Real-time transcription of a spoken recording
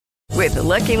With the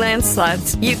Lucky Land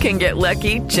Slots, you can get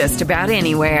lucky just about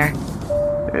anywhere.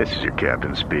 This is your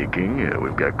captain speaking.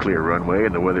 We've got clear runway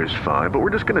and the weather's fine, but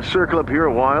we're just going to circle up here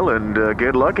a while and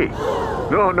get lucky.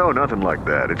 No, nothing like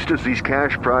that. It's just these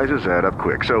cash prizes add up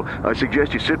quick. So I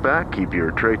suggest you sit back, keep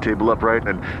your tray table upright,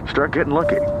 and start getting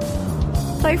lucky.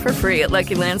 Play for free at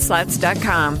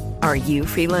LuckyLandSlots.com. Are you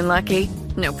feeling lucky?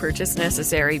 No purchase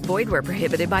necessary. Void where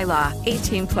prohibited by law.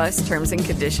 18 plus terms and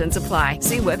conditions apply.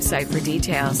 See website for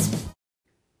details.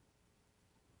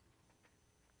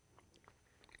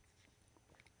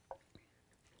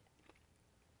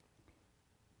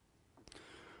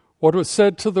 What was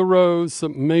said to the rose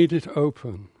that made it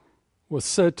open was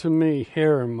said to me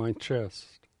here in my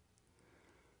chest.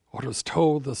 What was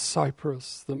told the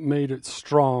cypress that made it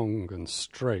strong and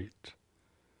straight.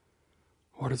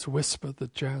 What has whispered the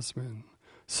jasmine,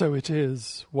 so it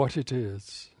is what it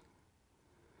is.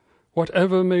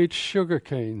 Whatever made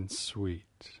sugarcane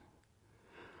sweet.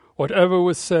 Whatever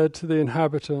was said to the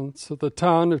inhabitants of the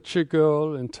town of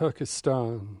Chigul in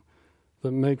Turkestan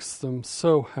that makes them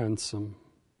so handsome.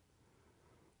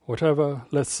 Whatever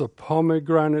lets the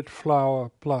pomegranate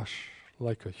flower blush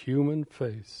like a human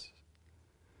face,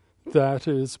 that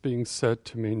is being said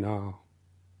to me now.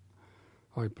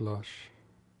 I blush.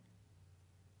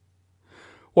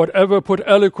 Whatever put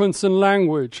eloquence in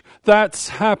language, that's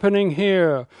happening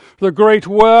here. The great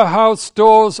warehouse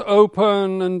doors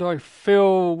open and I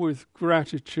fill with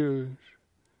gratitude,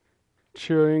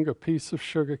 chewing a piece of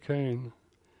sugar cane,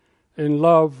 in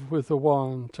love with the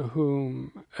one to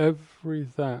whom every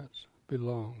that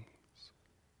belongs.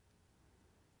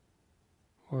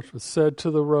 What was said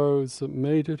to the rose that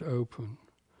made it open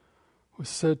was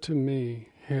said to me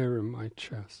here in my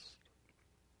chest.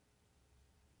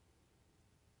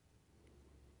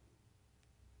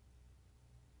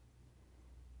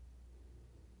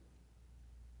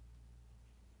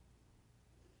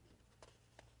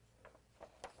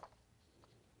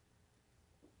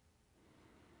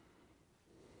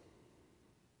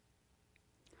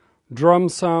 Drum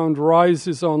sound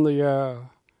rises on the air,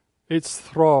 its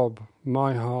throb,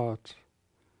 my heart.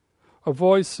 A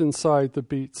voice inside the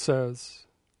beat says,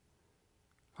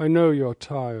 I know you're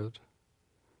tired,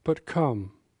 but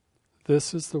come,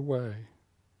 this is the way.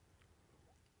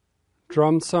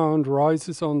 Drum sound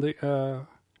rises on the air,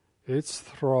 its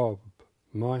throb,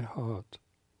 my heart.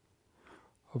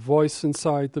 A voice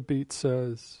inside the beat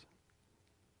says,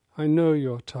 I know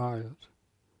you're tired,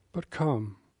 but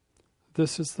come.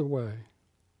 This is the way.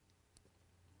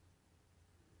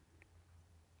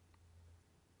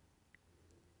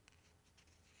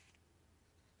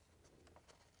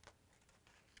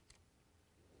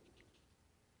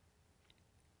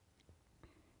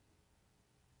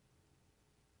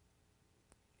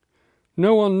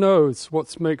 No one knows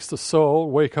what makes the soul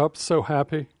wake up so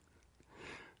happy.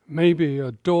 Maybe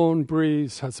a dawn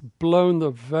breeze has blown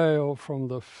the veil from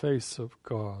the face of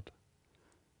God.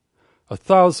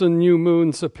 1,000 new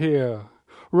moons appear,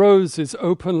 roses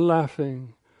open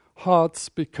laughing, hearts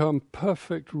become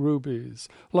perfect rubies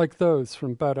like those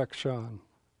from Badakhshan.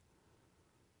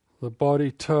 The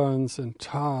body turns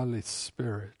entirely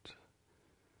spirit.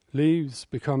 Leaves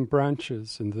become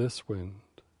branches in this wind.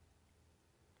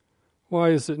 Why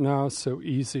is it now so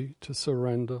easy to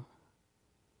surrender?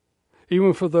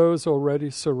 Even for those already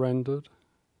surrendered?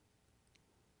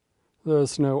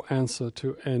 There's no answer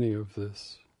to any of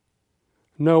this.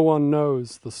 No one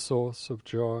knows the source of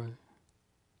joy.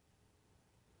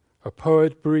 A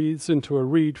poet breathes into a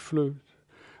reed flute,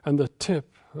 and the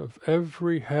tip of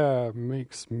every hair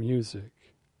makes music.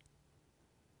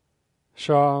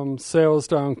 Sham sails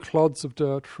down clods of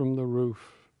dirt from the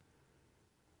roof,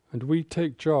 and we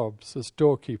take jobs as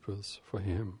doorkeepers for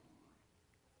him.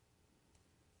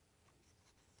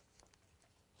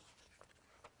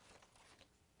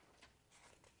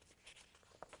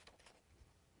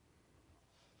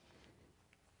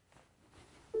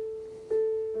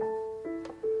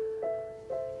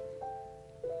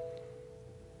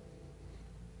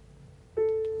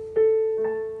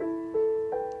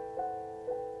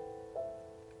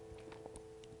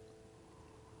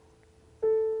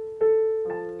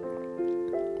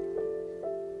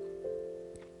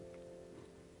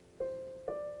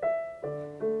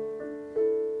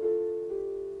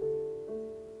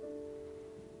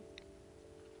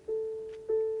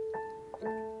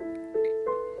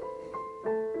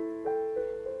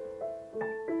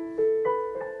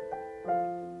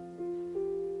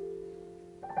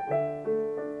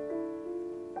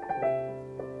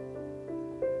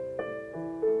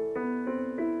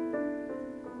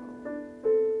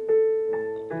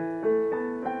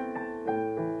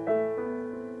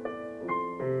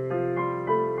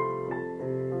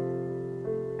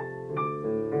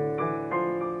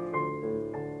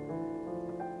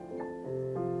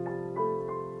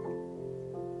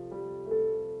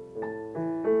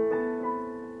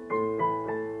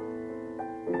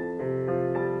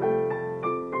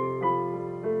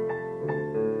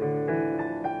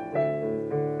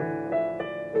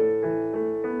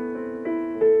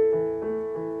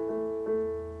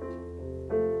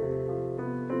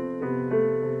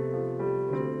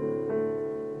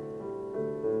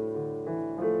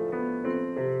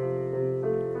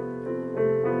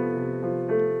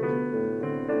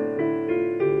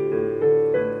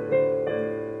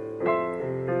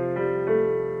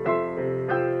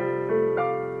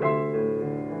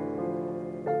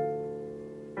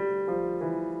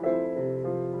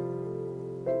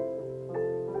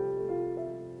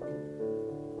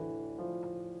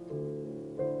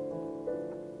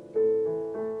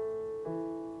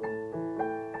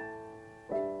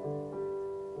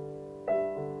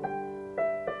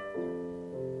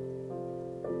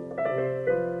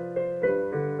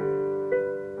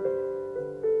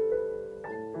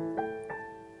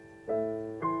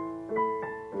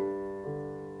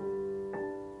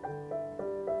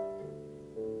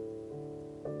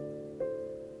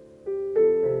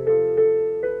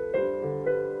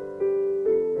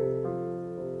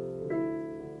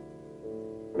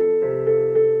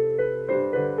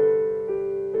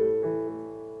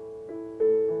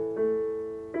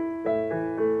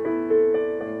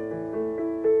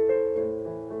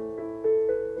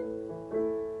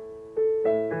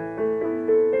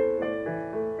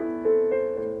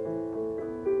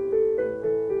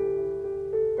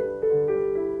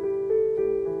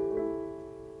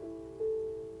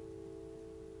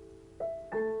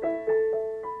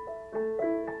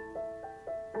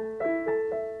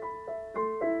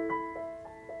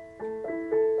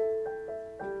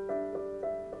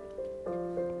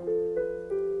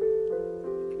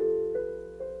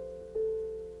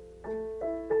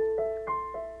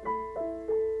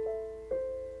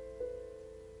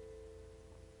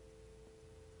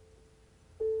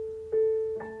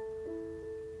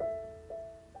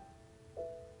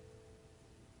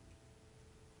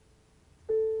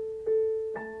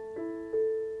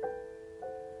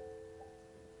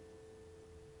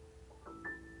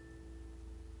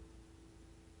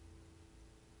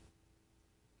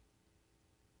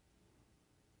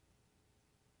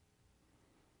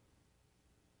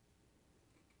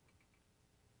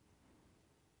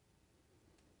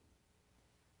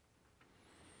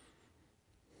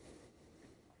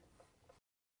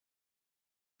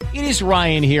 It is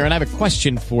Ryan here, and I have a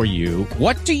question for you.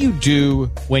 What do you do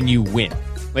when you win?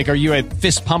 Like, are you a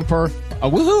fist pumper, a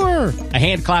woohooer, a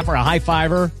hand clapper, a high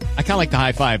fiver? I kind of like the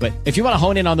high five, but if you want to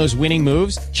hone in on those winning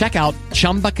moves, check out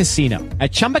Chumba Casino.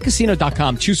 At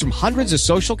ChumbaCasino.com, choose from hundreds of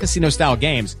social casino-style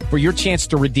games for your chance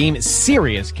to redeem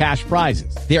serious cash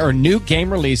prizes. There are new game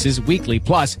releases weekly,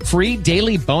 plus free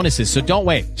daily bonuses. So don't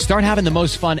wait. Start having the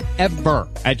most fun ever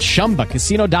at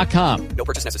ChumbaCasino.com. No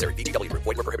purchase necessary. VGW Group.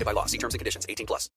 Void where prohibited by law. See terms and conditions. 18+.